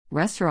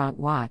Restaurant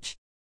Watch.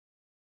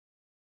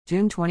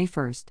 June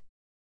 21st.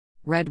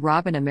 Red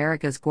Robin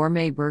America's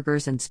Gourmet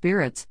Burgers and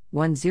Spirits,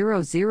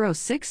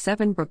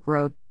 10067 Brook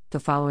Road. The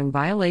following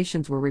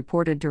violations were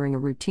reported during a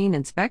routine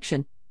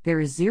inspection.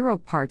 There is 0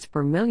 parts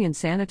per million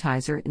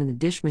sanitizer in the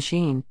dish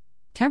machine.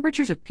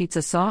 Temperatures of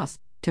pizza sauce,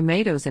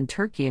 tomatoes, and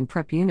turkey and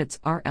prep units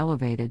are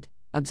elevated.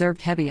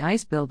 Observed heavy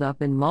ice buildup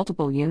in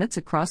multiple units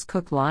across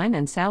cook line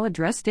and salad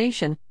dress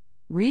station.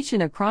 Region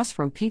across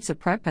from pizza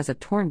prep has a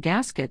torn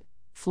gasket.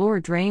 Floor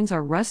drains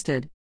are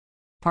rusted.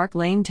 Park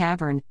Lane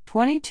Tavern,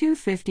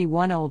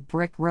 2251 Old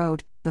Brick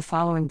Road. The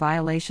following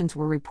violations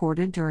were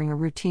reported during a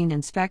routine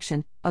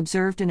inspection.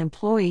 Observed an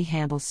employee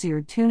handle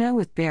seared tuna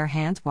with bare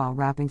hands while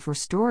wrapping for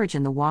storage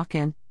in the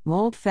walk-in.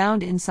 Mold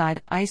found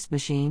inside ice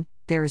machine.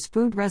 There is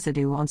food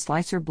residue on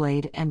slicer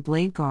blade and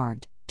blade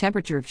guard.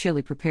 Temperature of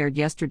chili prepared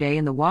yesterday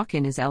in the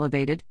walk-in is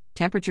elevated.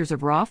 Temperatures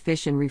of raw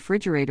fish in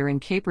refrigerator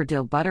and caper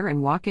dill butter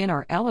and walk-in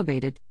are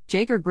elevated.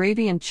 Jaeger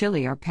gravy and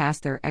chili are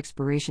past their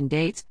expiration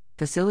dates.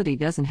 Facility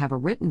doesn't have a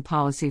written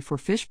policy for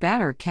fish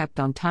batter kept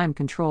on time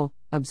control.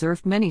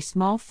 Observed many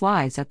small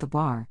flies at the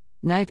bar.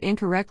 Knife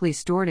incorrectly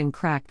stored in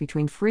crack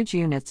between fridge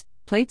units.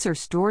 Plates are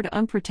stored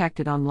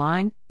unprotected on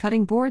line.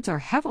 Cutting boards are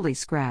heavily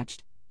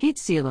scratched. Heat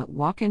seal at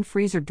walk-in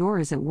freezer door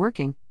isn't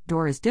working.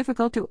 Door is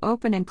difficult to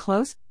open and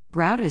close.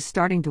 Grout is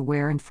starting to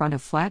wear in front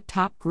of flat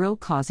top grill,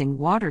 causing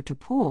water to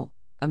pool.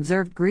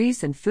 Observed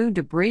grease and food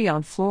debris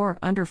on floor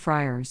under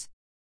fryers.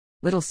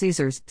 Little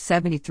Caesars,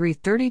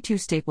 7332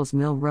 Staples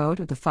Mill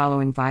Road. The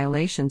following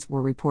violations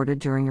were reported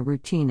during a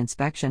routine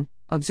inspection.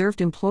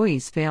 Observed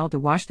employees failed to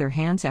wash their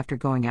hands after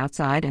going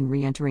outside and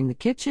re-entering the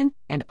kitchen,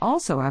 and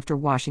also after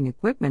washing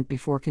equipment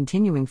before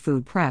continuing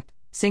food prep.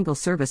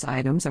 Single-service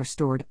items are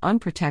stored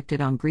unprotected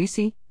on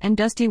greasy and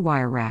dusty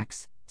wire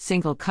racks.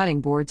 Single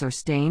cutting boards are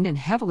stained and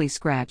heavily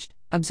scratched.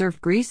 Observed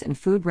grease and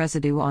food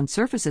residue on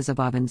surfaces of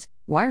ovens,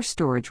 wire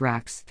storage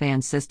racks,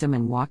 fan system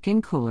and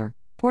walk-in cooler.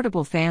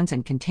 Portable fans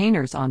and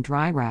containers on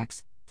dry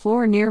racks.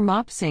 Floor near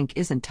mop sink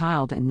isn't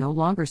tiled and no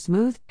longer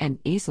smooth and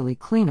easily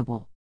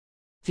cleanable.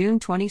 June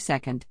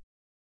 22nd.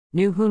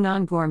 New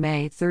Hunan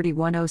Gourmet,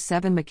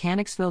 3107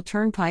 Mechanicsville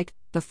Turnpike.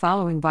 The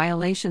following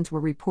violations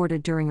were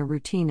reported during a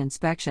routine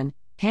inspection.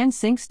 Hand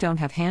sinks don't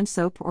have hand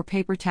soap or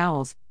paper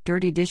towels.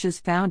 Dirty dishes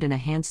found in a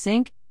hand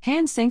sink.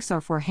 Hand sinks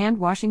are for hand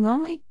washing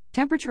only.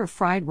 Temperature of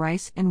fried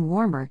rice and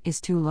warmer is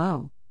too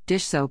low.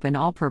 Dish soap and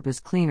all-purpose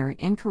cleaner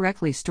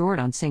incorrectly stored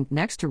on sink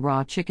next to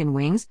raw chicken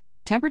wings.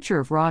 Temperature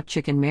of raw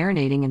chicken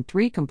marinating in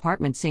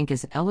 3-compartment sink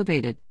is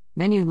elevated.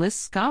 Menu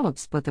lists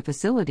scallops, but the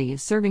facility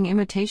is serving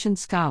imitation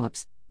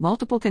scallops.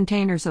 Multiple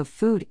containers of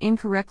food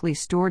incorrectly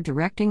stored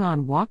directing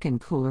on walk-in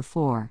cooler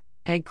floor.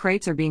 Egg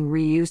crates are being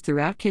reused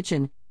throughout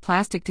kitchen.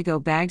 Plastic to-go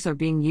bags are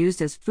being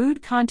used as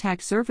food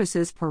contact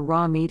surfaces for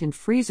raw meat in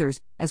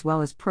freezers, as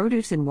well as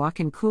produce in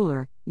walk-in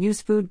cooler.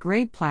 Use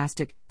food-grade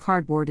plastic.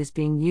 Cardboard is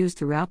being used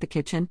throughout the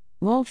kitchen.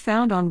 Mold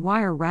found on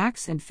wire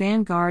racks and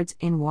fan guards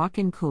in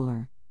walk-in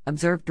cooler.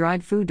 Observed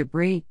dried food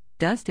debris,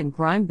 dust and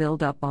grime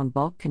buildup on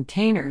bulk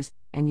containers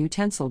and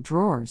utensil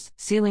drawers.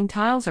 Ceiling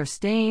tiles are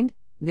stained.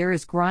 There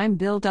is grime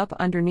buildup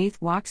underneath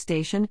wok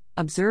station.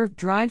 Observed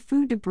dried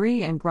food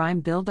debris and grime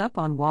buildup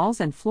on walls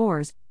and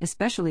floors,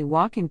 especially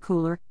walk-in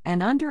cooler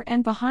and under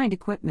and behind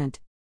equipment.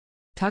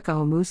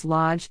 Tuckahoe Moose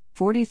Lodge,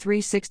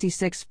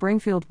 4366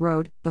 Springfield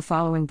Road. The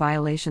following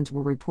violations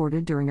were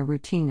reported during a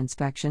routine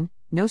inspection.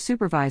 No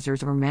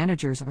supervisors or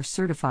managers are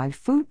certified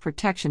food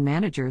protection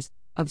managers.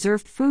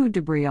 Observed food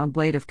debris on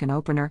blade of can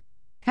opener.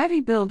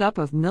 Heavy buildup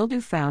of mildew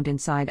found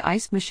inside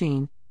ice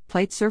machine.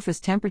 Plate surface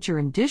temperature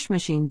in dish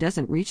machine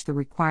doesn't reach the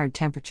required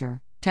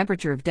temperature.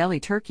 Temperature of deli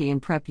turkey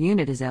in prep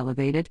unit is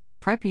elevated.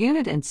 Prep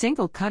unit and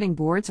single cutting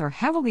boards are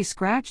heavily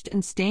scratched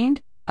and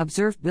stained.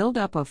 Observed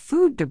buildup of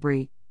food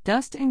debris,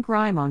 dust and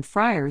grime on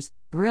fryers,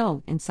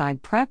 grill,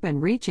 inside prep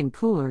and reach in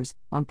coolers,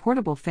 on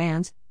portable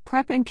fans,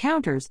 prep and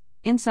counters,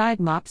 inside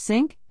mop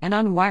sink, and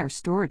on wire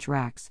storage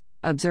racks.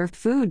 Observed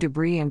food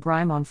debris and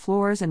grime on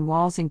floors and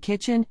walls in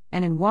kitchen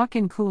and in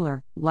walk-in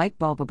cooler. Light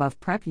bulb above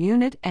prep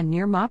unit and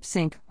near mop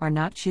sink are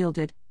not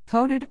shielded,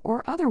 coated,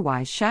 or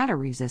otherwise shatter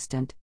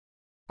resistant.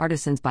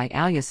 Artisans by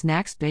Alia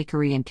Snacks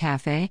Bakery and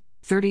Cafe,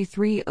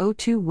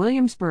 3302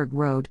 Williamsburg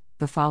Road.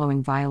 The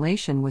following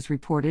violation was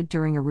reported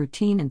during a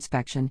routine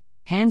inspection.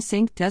 Hand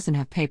sink doesn't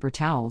have paper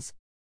towels.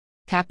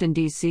 Captain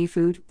D's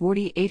Seafood,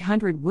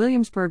 4800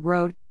 Williamsburg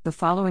Road. The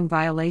following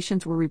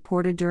violations were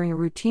reported during a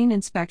routine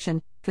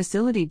inspection.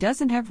 Facility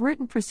doesn't have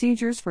written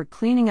procedures for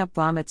cleaning up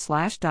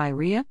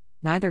vomit/diarrhea.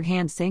 Neither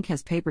hand sink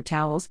has paper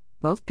towels.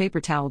 Both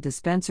paper towel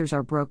dispensers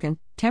are broken.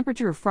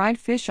 Temperature of fried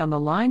fish on the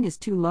line is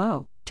too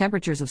low.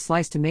 Temperatures of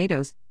sliced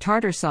tomatoes,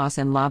 tartar sauce,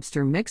 and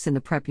lobster mix in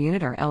the prep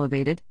unit are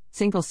elevated.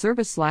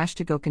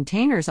 Single-service/to-go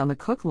containers on the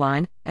cook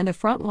line and the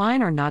front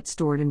line are not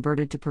stored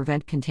inverted to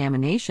prevent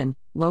contamination.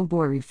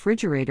 Low-boy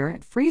refrigerator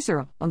and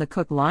freezer on the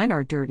cook line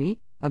are dirty.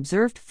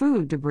 Observed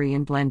food debris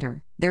in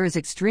blender. There is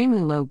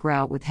extremely low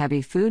grout with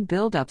heavy food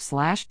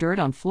buildup/dirt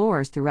on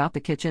floors throughout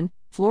the kitchen.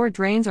 Floor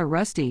drains are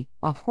rusty.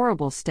 A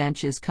horrible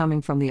stench is coming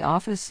from the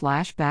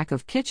office/back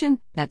of kitchen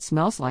that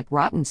smells like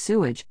rotten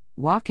sewage.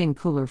 Walk-in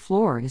cooler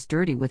floor is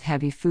dirty with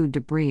heavy food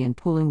debris and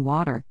pooling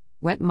water.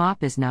 Wet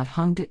mop is not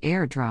hung to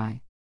air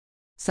dry.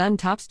 Sun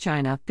Tops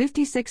China,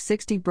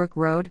 5660 Brook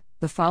Road.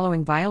 The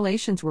following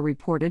violations were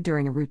reported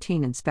during a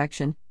routine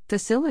inspection.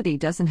 Facility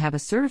doesn't have a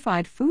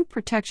certified food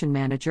protection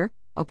manager.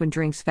 Open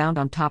drinks found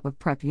on top of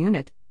prep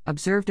unit.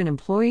 Observed an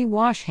employee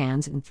wash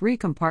hands in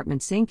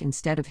 3-compartment sink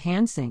instead of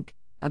hand sink.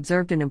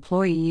 Observed an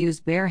employee use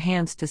bare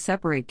hands to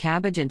separate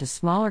cabbage into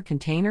smaller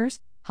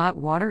containers. Hot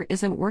water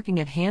isn't working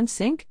at hand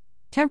sink.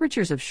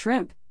 Temperatures of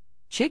shrimp,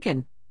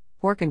 chicken,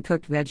 pork and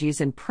cooked veggies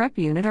in prep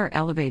unit are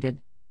elevated.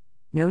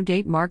 No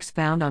date marks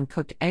found on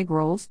cooked egg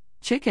rolls,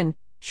 chicken,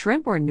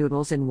 shrimp or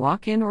noodles in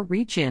walk-in or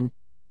reach-in.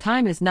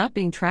 Time is not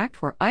being tracked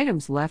for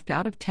items left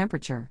out of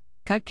temperature.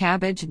 Cut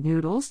cabbage,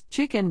 noodles,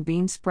 chicken,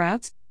 bean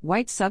sprouts,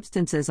 white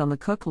substances on the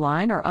cook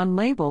line are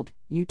unlabeled.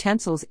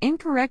 Utensils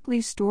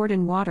incorrectly stored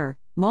in water.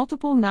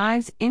 Multiple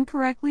knives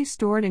incorrectly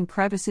stored in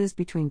crevices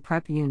between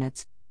prep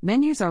units.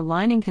 Menus are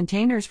lining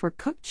containers for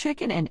cooked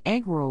chicken and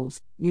egg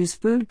rolls. Use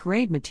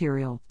food-grade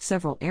material.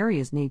 Several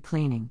areas need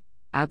cleaning.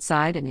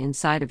 Outside and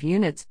inside of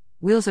units,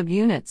 wheels of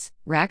units,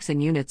 racks in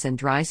units and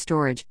dry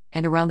storage,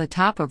 and around the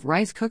top of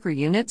rice cooker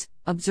units,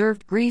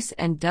 observed grease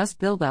and dust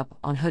buildup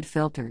on hood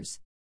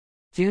filters.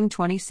 June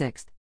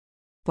 26.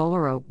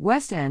 Bolero,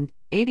 West End,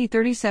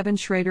 8037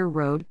 Schrader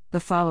Road. The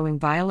following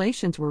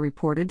violations were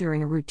reported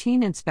during a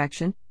routine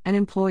inspection. An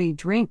employee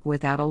drink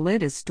without a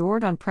lid is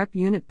stored on prep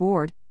unit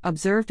board.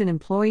 Observed an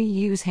employee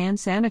use hand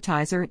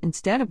sanitizer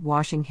instead of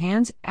washing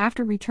hands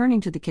after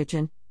returning to the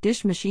kitchen.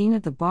 Dish machine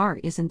at the bar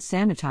isn't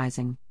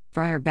sanitizing.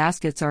 Fryer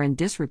baskets are in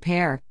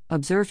disrepair.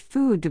 Observed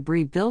food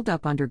debris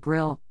buildup under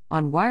grill,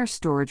 on wire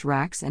storage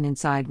racks and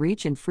inside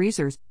reach-in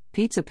freezers.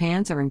 Pizza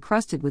pans are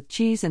encrusted with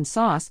cheese and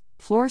sauce.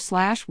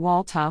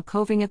 Floor/wall tile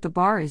coving at the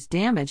bar is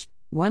damaged.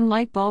 One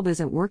light bulb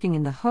isn't working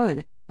in the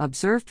hood.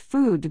 Observed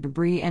food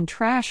debris and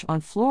trash on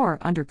floor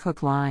under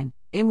cook line.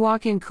 In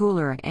walk-in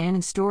cooler and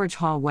in storage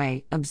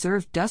hallway,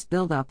 observed dust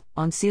buildup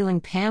on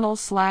ceiling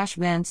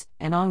panels/vents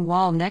and on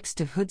wall next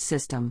to hood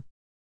system.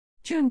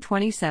 June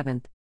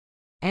 27.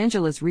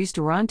 Angela's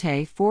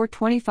Ristorante,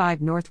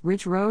 425 North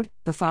Ridge Road.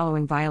 The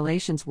following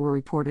violations were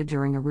reported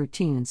during a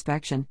routine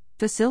inspection.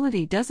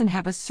 Facility doesn't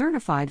have a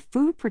certified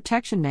food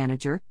protection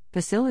manager.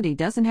 Facility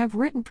doesn't have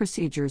written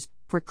procedures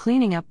for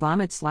cleaning up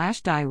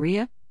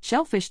vomit/diarrhea.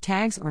 Shellfish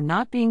tags are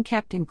not being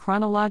kept in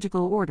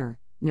chronological order.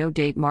 No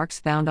date marks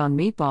found on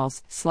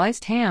meatballs,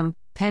 sliced ham,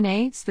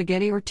 penne,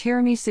 spaghetti or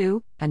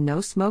tiramisu. A no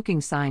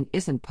smoking sign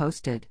isn't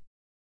posted.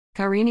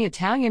 Carini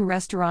Italian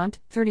Restaurant,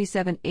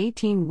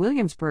 3718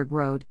 Williamsburg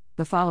Road.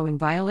 The following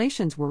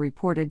violations were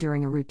reported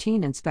during a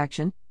routine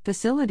inspection.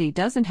 Facility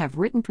doesn't have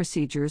written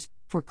procedures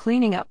for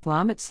cleaning up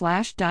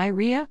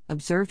vomit/diarrhea.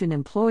 Observed an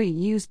employee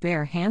use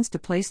bare hands to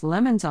place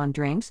lemons on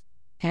drinks.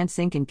 Hand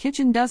sink in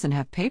kitchen doesn't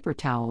have paper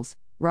towels.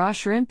 Raw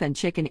shrimp and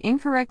chicken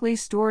incorrectly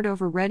stored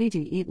over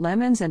ready-to-eat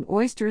lemons and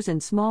oysters in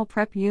small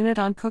prep unit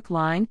on cook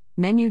line.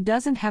 Menu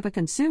doesn't have a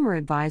consumer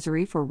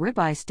advisory for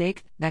ribeye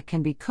steak that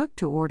can be cooked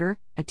to order.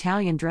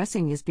 Italian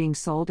dressing is being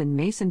sold in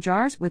mason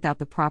jars without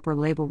the proper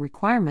label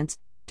requirements.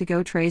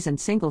 To-go trays and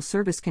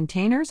single-service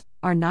containers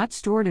are not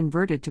stored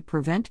inverted to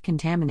prevent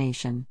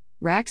contamination.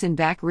 Racks in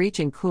back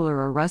reach-in cooler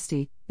are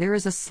rusty. There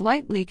is a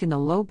slight leak in the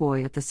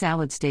lowboy at the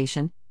salad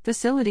station.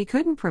 Facility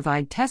couldn't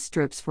provide test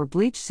strips for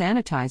bleach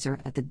sanitizer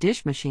at the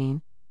dish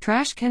machine.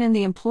 Trash can in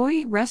the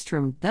employee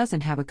restroom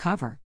doesn't have a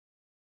cover.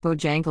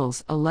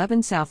 Bojangles,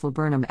 11 South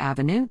Laburnum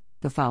Avenue.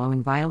 The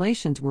following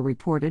violations were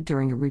reported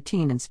during a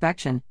routine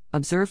inspection.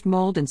 Observed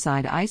mold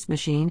inside ice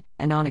machine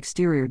and on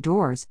exterior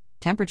doors.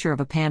 Temperature of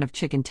a pan of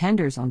chicken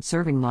tenders on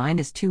serving line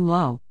is too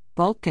low.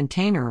 Bulk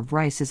container of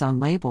rice is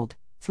unlabeled.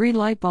 3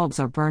 light bulbs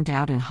are burnt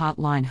out in hot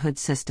line hood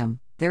system.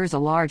 There is a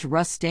large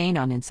rust stain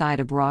on inside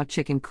of raw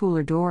chicken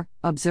cooler door.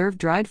 Observed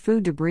dried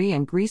food debris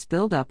and grease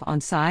buildup on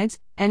sides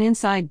and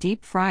inside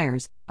deep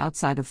fryers,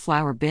 outside of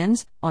flour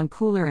bins, on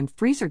cooler and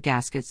freezer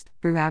gaskets,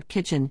 throughout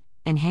kitchen,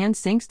 and hand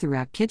sinks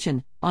throughout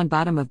kitchen, on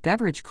bottom of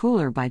beverage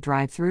cooler by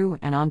drive-through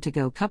and on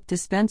to-go cup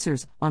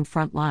dispensers, on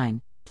front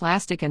line.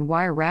 Plastic and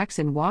wire racks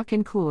in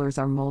walk-in coolers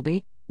are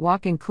moldy.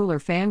 Walk-in cooler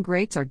fan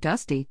grates are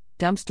dusty.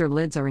 Dumpster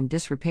lids are in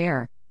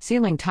disrepair.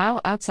 Ceiling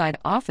tile outside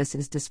office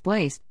is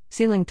displaced.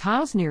 Ceiling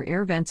tiles near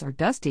air vents are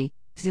dusty.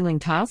 Ceiling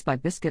tiles by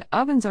biscuit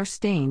ovens are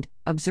stained.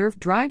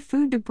 Observed dried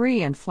food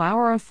debris and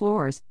flour on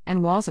floors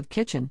and walls of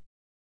kitchen.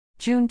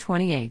 June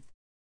 28.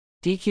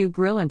 DQ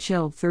Grill and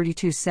Chill,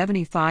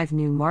 3275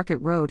 New Market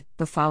Road.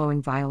 The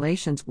following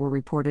violations were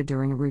reported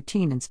during a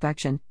routine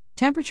inspection.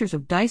 Temperatures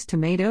of diced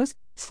tomatoes,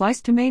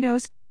 sliced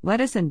tomatoes,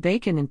 lettuce and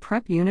bacon in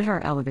prep unit are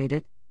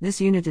elevated.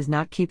 This unit is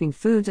not keeping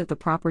foods at the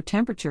proper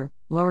temperature.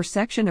 Lower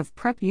section of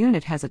prep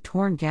unit has a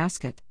torn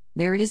gasket.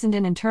 There isn't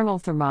an internal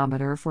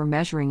thermometer for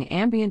measuring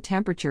ambient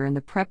temperature in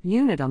the prep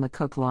unit on the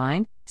cook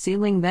line.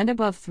 Ceiling vent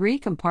above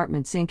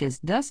 3-compartment sink is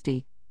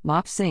dusty.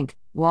 Mop sink,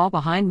 wall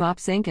behind mop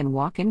sink and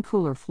walk-in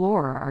cooler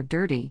floor are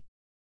dirty.